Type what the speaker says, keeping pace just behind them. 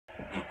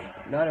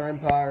Niner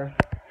Empire,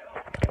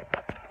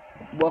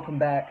 welcome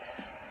back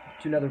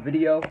to another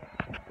video.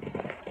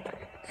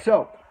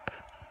 So,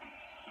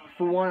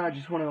 for one, I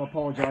just want to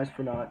apologize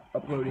for not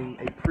uploading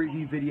a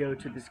preview video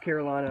to this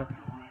Carolina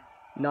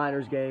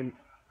Niners game.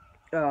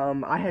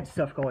 I had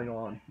stuff going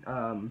on,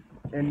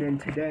 and then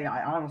today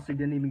I honestly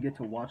didn't even get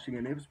to watch the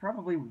game. It was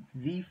probably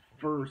the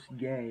first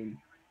game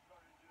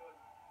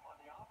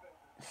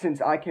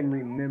since I can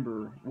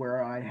remember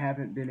where I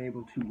haven't been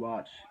able to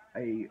watch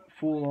a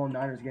full-on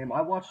Niners game.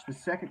 I watched the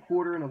second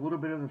quarter and a little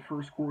bit of the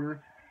first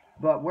quarter,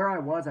 but where I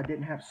was, I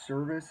didn't have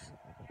service,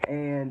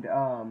 and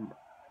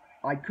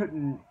I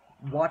couldn't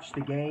watch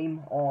the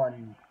game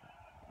on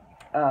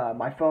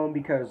my phone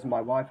because my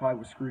Wi-Fi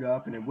was screwed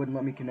up and it wouldn't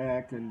let me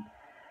connect, and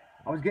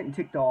I was getting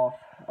ticked off.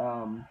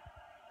 And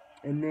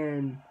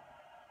then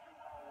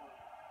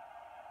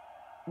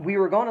we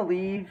were going to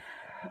leave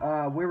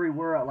where we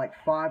were at like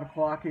 5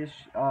 o'clock-ish,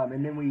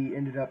 and then we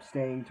ended up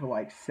staying till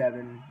like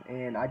 7,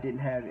 and I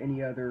didn't have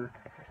any other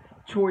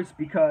choice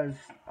because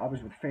I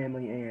was with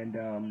family,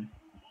 and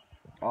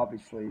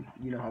obviously,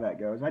 you know how that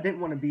goes. I didn't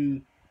want to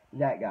be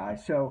that guy.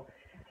 So,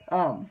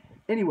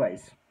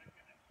 anyways,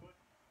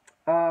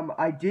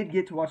 I did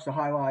get to watch the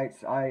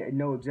highlights. I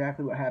know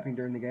exactly what happened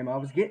during the game. I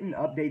was getting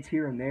updates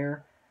here and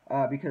there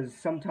because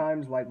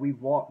sometimes, like, we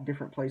walked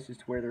different places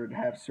to where they would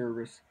have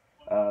service,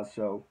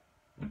 so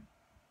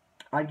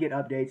I'd get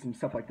updates and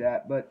stuff like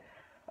that. But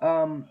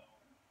I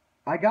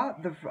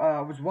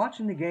was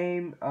watching the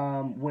game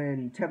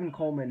when Tevin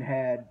Coleman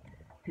had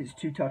his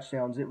 2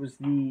 touchdowns. It was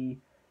the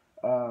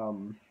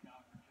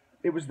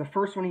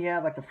first one he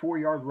had, like the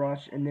 4-yard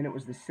rush, and then it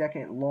was the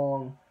second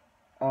long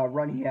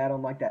run he had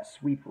on like that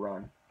sweep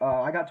run.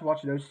 I got to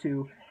watch those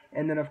 2,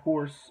 and then of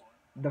course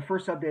the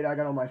first update I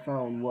got on my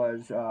phone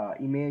was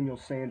Emmanuel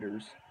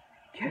Sanders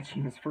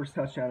catching his first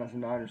touchdown as a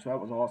Niner, so that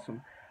was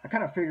awesome. I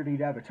kind of figured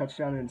he'd have a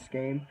touchdown in this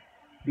game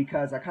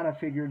because I kind of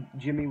figured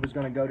Jimmy was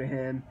going to go to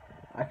him.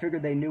 I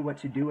figured they knew what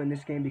to do in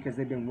this game because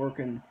they've been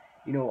working,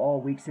 you know,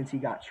 all week since he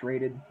got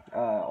traded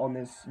on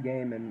this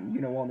game, and, you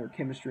know, on their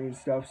chemistry and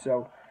stuff.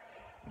 So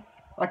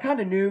I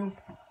kind of knew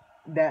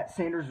that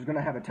Sanders was going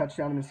to have a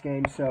touchdown in this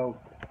game, so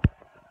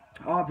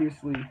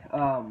obviously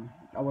I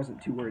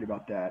wasn't too worried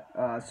about that.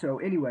 So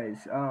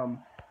anyways,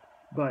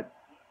 but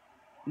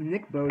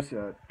Nick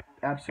Bosa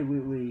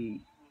absolutely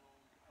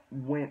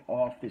went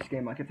off this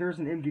game. Like, if there's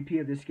an MVP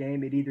of this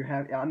game, it'd either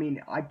have, I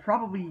mean, I'd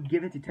probably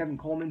give it to Tevin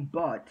Coleman,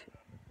 but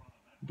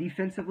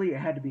defensively, it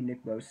had to be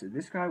Nick Bosa.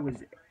 This guy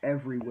was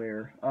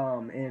everywhere,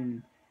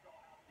 and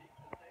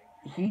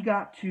he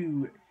got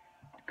to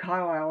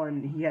Kyle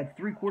Allen. He had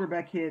 3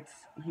 quarterback hits.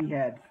 He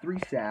had 3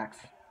 sacks,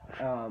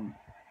 and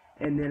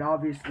then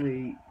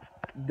obviously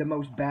the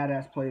most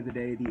badass play of the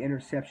day, the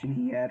interception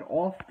he had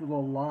off the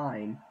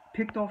line,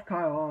 picked off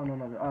Kyle Allen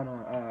on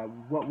a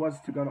what was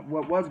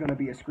gonna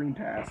be a screen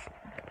pass.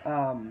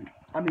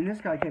 I mean, this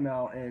guy came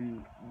out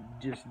and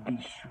just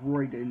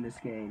destroyed in this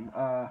game.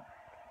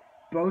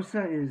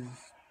 Bosa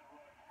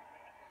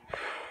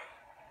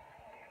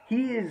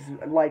he is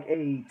like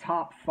a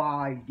top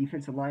 5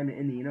 defensive lineman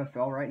in the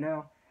NFL right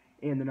now,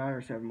 and the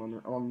Niners have him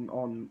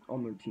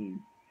on their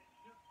team.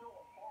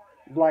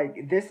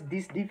 Like, this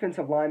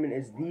defensive lineman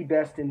is the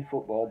best in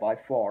football by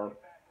far.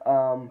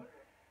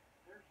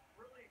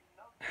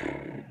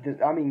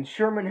 I mean,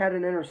 Sherman had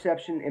an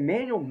interception.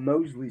 Emmanuel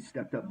Mosley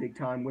stepped up big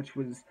time, which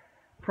was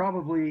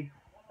probably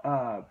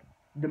the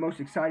most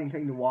exciting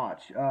thing to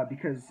watch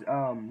because,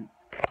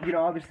 you know,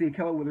 obviously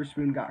Ahkello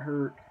Witherspoon got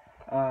hurt.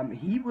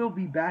 He will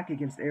be back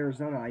against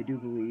Arizona, I do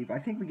believe. I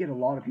think we get a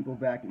lot of people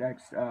back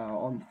next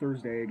on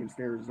Thursday against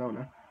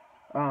Arizona.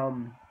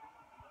 And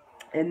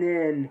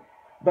then,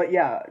 but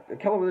yeah,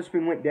 Ahkello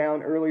Witherspoon went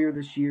down earlier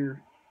this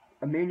year.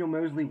 Emmanuel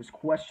Mosley was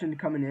questioned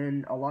coming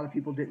in. A lot of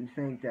people didn't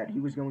think that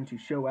he was going to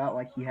show out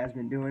like he has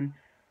been doing,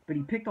 but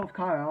he picked off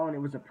Kyle Allen.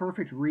 It was a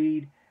perfect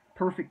read,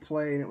 perfect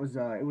play, and it was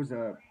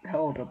a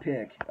hell of a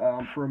pick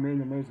for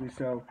Emmanuel Mosley.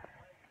 So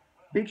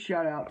big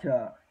shout out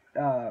to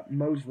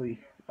Mosley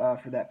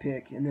for that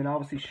pick. And then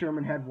obviously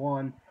Sherman had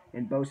 1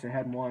 and Bosa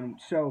had 1.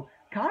 So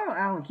Kyle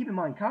Allen, keep in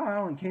mind, Kyle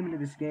Allen came into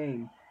this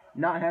game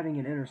not having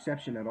an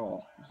interception at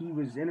all. He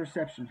was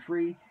interception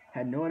free,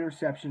 had no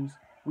interceptions.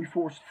 We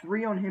forced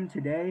 3 on him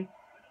today,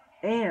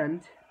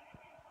 and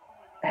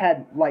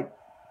had, like,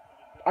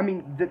 I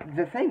mean,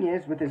 the thing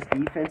is with this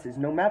defense is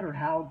no matter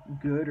how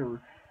good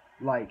or,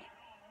 like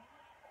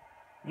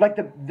what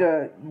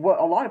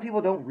a lot of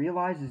people don't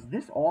realize is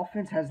this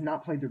offense has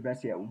not played their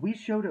best yet. We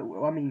showed it,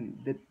 I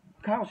mean,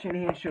 Kyle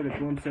Shanahan showed a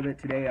glimpse of it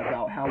today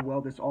about how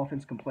well this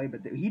offense can play, but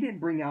he didn't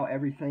bring out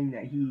everything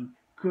that he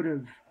could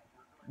have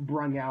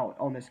brung out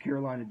on this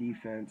Carolina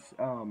defense.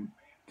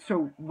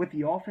 So with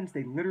the offense,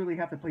 they literally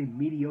have to play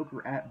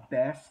mediocre at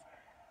best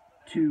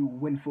to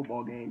win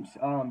football games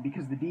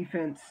because the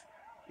defense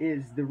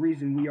is the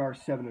reason we are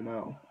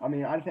 7-0. I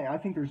mean, I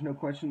think there's no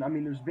question. I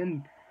mean, there's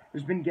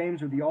been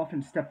games where the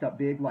offense stepped up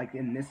big, like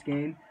in this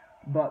game,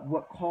 but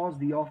what caused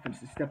the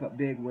offense to step up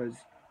big was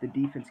the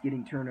defense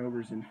getting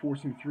turnovers and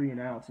forcing 3 and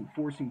outs and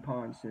forcing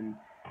punts and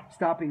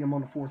stopping them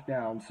on the 4th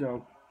down.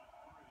 So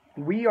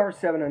We are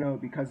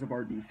 7-0 because of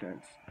our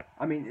defense.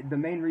 I mean, the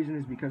main reason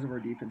is because of our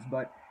defense,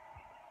 but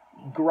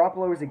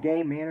Garoppolo is a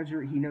game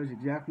manager. He knows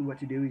exactly what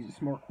to do. He's a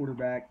smart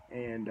quarterback,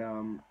 and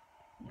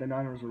the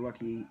Niners are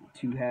lucky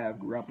to have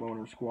Garoppolo in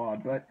our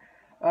squad. But,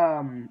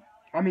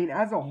 I mean,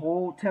 as a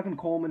whole, Tevin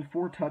Coleman,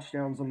 4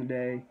 touchdowns on the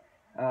day.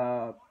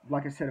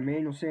 Like I said,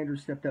 Emmanuel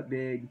Sanders stepped up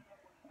big.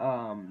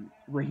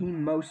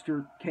 Raheem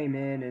Mostert came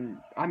in, and,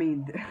 I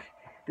mean,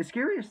 the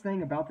scariest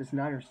thing about this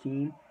Niners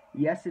team,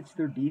 yes, it's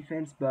their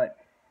defense, but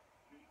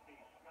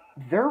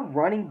their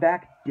running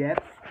back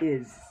depth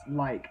is,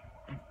 like,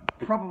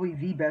 probably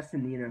the best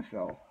in the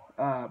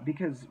NFL.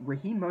 Because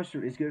Raheem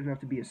Mostert is good enough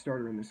to be a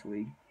starter in this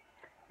league.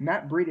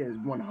 Matt Breida is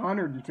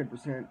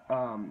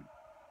 110%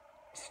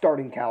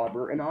 starting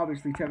caliber, and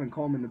obviously Tevin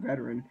Coleman, the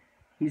veteran,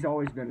 he's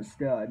always been a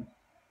stud.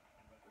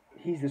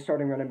 He's the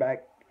starting running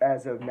back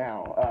as of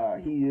now.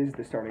 He is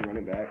the starting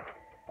running back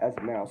as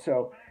of now.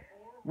 So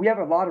we have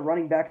a lot of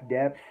running back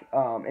depth,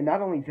 and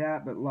not only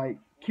that, but like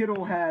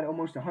Kittle had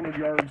almost 100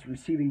 yards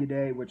receiving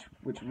today, which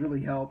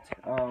really helped.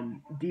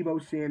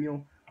 Deebo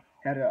Samuel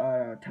had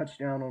a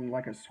touchdown on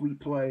like a sweep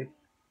play.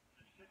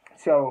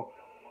 So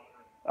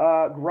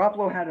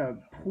Garoppolo had a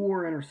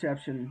poor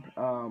interception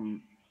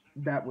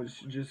that was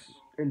just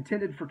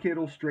intended for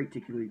Kittle straight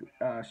to Kegley.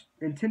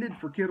 Intended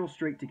for Kittle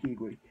straight to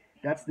Kegley.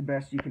 That's the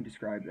best you can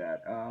describe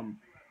that.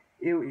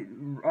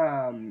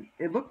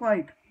 It looked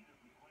like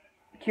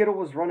Kittle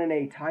was running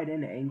a tight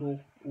end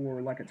angle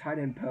or like a tight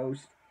end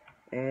post,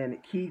 and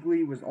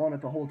Kegley was on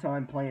it the whole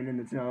time playing in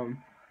the zone.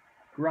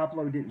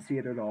 Garoppolo didn't see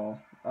it at all.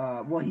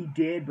 Well, he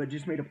did, but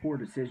just made a poor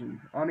decision.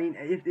 I mean,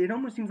 it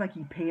almost seems like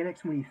he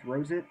panics when he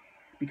throws it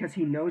because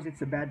he knows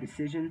it's a bad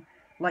decision.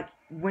 Like,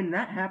 when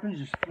that happens,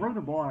 just throw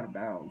the ball out of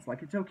bounds.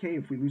 Like, it's okay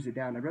if we lose it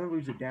down. I'd rather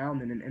lose it down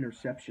than an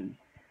interception.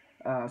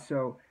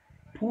 So,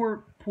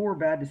 poor,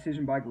 bad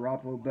decision by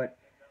Garoppolo. But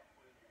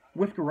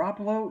with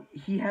Garoppolo,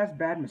 he has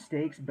bad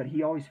mistakes, but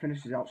he always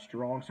finishes out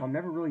strong. So I'm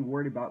never really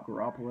worried about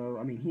Garoppolo.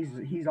 I mean,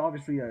 he's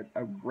obviously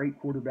a great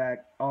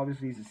quarterback.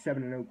 Obviously, he's a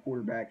 7-0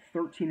 quarterback,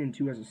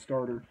 13-2 as a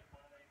starter.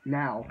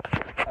 Now,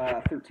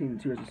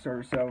 13-2 as a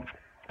starter. So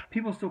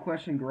people still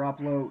question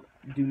Garoppolo.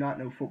 Do not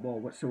know football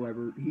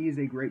whatsoever. He is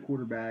a great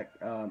quarterback,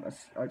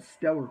 a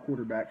stellar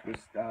quarterback for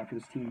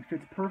this team.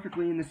 Fits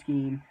perfectly in the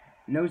scheme,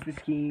 knows the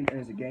scheme, and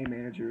is a game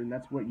manager, and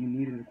that's what you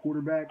need in a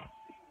quarterback.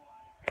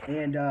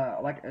 And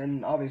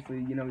and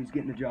obviously, you know, he's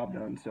getting the job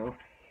done. So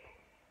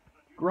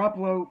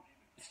Garoppolo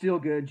still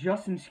good.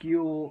 Justin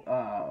Skule,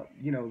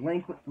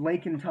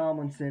 Laken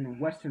Tomlinson,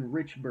 Weston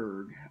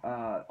Richburg,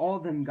 all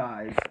of them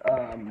guys.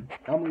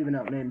 I'm leaving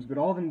out names, but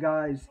all of them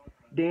guys.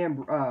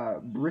 Dan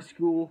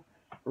Briscoe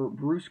or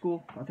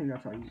Bruscool, I think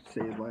that's how you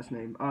say his last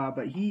name.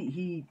 But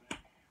he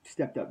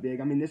stepped up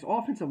big. I mean, this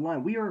offensive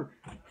line, we are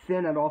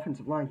thin at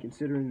offensive line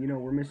considering, you know,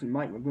 we're missing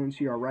Mike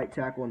McGlinchey, our right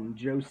tackle, and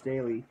Joe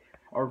Staley,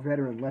 our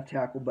veteran left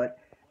tackle. But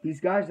these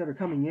guys that are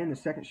coming in, the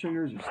second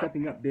stringers, are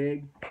stepping up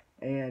big,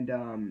 and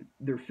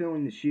they're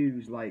filling the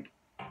shoes like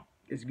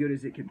as good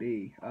as it could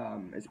be,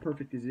 as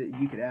perfect as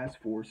you could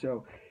ask for.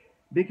 So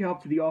big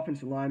help to the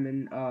offensive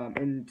lineman,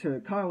 and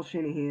to Kyle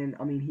Shanahan.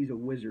 I mean, he's a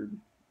wizard.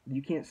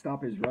 You can't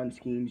stop his run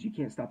schemes. You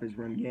can't stop his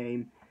run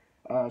game.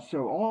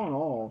 So all in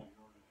all,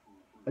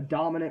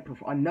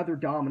 another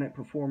dominant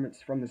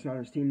performance from this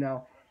Niners team.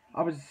 Now,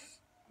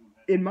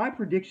 in my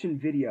prediction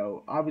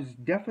video, I was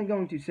definitely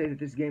going to say that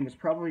this game was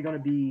probably going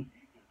to be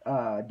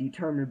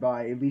determined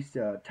by at least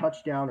a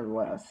touchdown or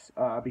less,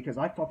 because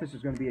I thought this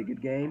was going to be a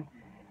good game,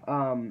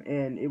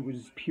 and it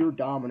was pure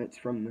dominance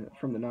from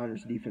the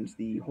Niners defense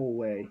the whole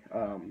way,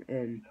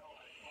 and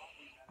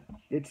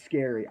it's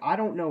scary. I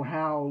don't know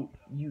how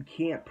you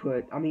can't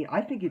put. I mean,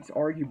 I think it's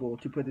arguable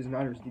to put this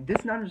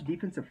Niners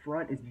defensive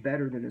front is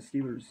better than the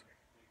Steelers'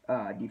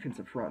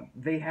 defensive front.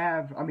 They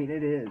have. I mean,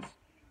 it is.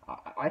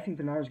 I think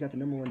the Niners got the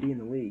number 1 D in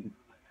the league.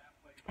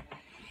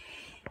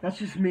 That's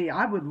just me.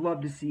 I would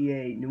love to see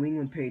a New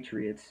England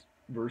Patriots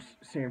versus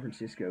San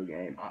Francisco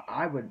game.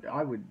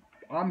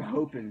 I'm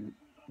hoping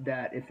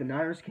that if the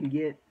Niners can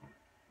get,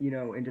 you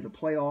know, into the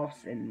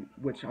playoffs, and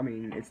which, I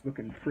mean, it's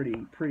looking pretty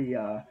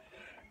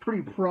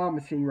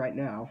promising right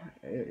now,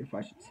 if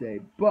I should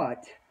say.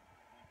 But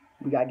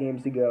we got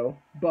games to go.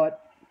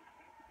 But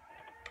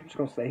I'm just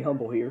gonna stay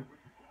humble here.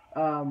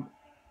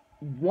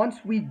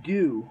 Once we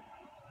do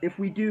get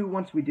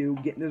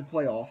into the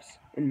playoffs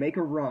and make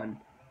a run,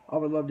 I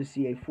would love to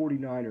see a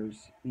 49ers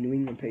New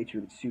England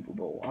Patriots Super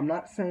Bowl. I'm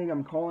not saying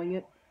I'm calling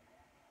it.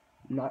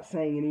 I'm not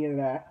saying any of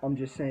that. I'm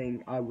just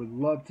saying I would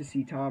love to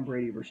see Tom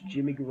Brady versus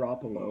Jimmy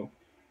Garoppolo.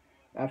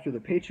 After the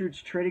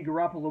Patriots traded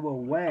Garoppolo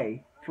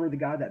away for the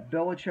guy that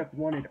Belichick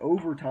wanted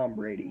over Tom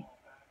Brady,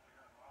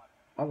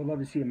 I would love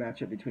to see a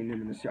matchup between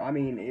them and the Steelers. I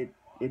mean,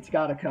 it's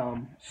got to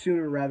come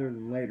sooner rather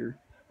than later.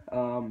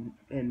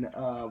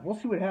 We'll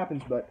see what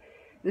happens, but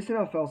this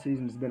NFL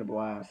season has been a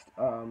blast.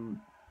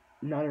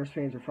 Niners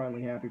fans are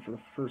finally happy for the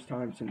first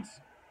time since,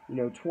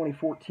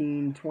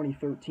 2014,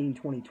 2013,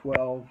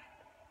 2012,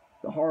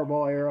 the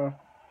Harbaugh era.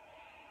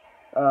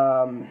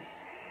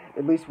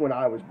 At least when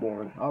I was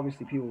born.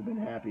 Obviously, people have been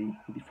happy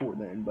before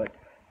then, but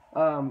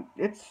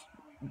It's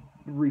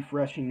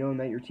refreshing knowing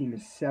that your team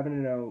is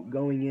 7-0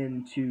 going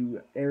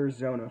into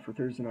Arizona for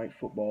Thursday night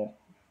football.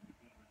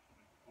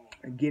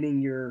 Getting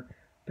your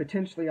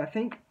potentially, I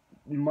think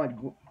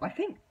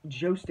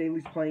Joe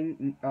Staley's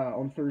playing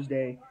on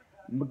Thursday.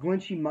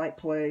 McGlinchey might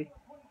play,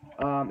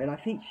 and I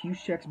think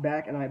Hughcheck's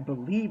back, and I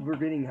believe we're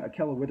getting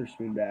Akella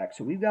Witherspoon back.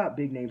 So we've got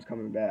big names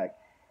coming back,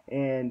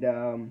 and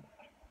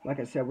like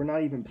I said, we're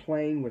not even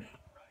playing with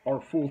our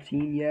full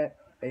team yet,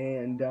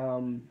 and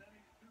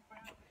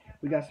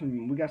we got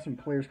some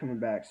players coming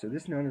back. So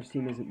this Niners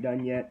team isn't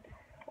done yet.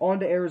 On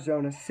to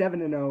Arizona,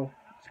 7-0.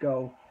 Let's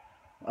go.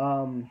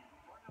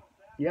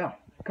 Yeah,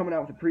 coming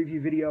out with a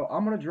preview video.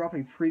 I'm going to drop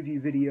a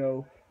preview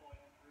video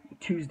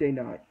Tuesday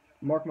night.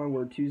 Mark my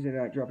word, Tuesday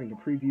night, dropping a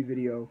preview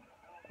video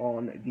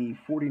on the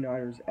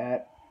 49ers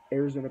at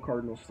Arizona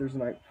Cardinals Thursday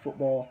night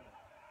football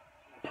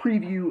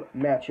preview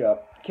matchup.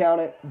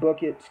 Count it,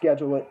 book it,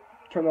 schedule it,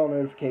 turn on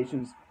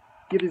notifications,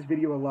 give this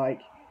video a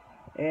like,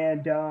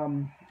 and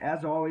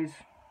as always,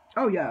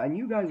 oh yeah, and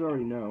you guys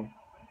already know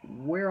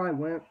where I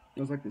went. It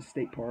was like this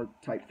state park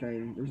type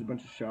thing. There's a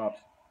bunch of shops.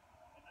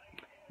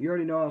 You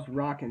already know I was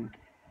rocking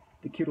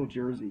the Kittle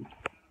jersey.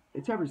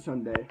 It's every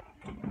Sunday.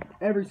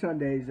 Every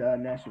Sunday's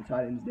National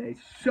Tight Ends Day.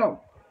 So,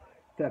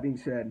 that being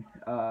said,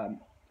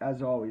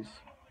 as always,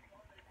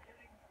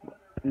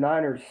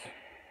 Niners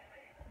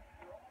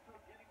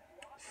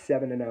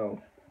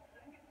 7-0.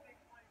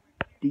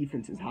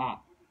 Defense is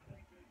hot.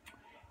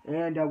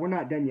 And we're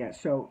not done yet.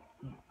 So,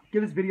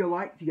 give this video a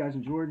like if you guys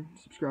enjoyed.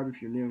 Subscribe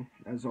if you're new.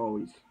 As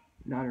always,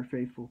 Niner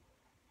faithful.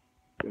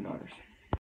 Go Niners.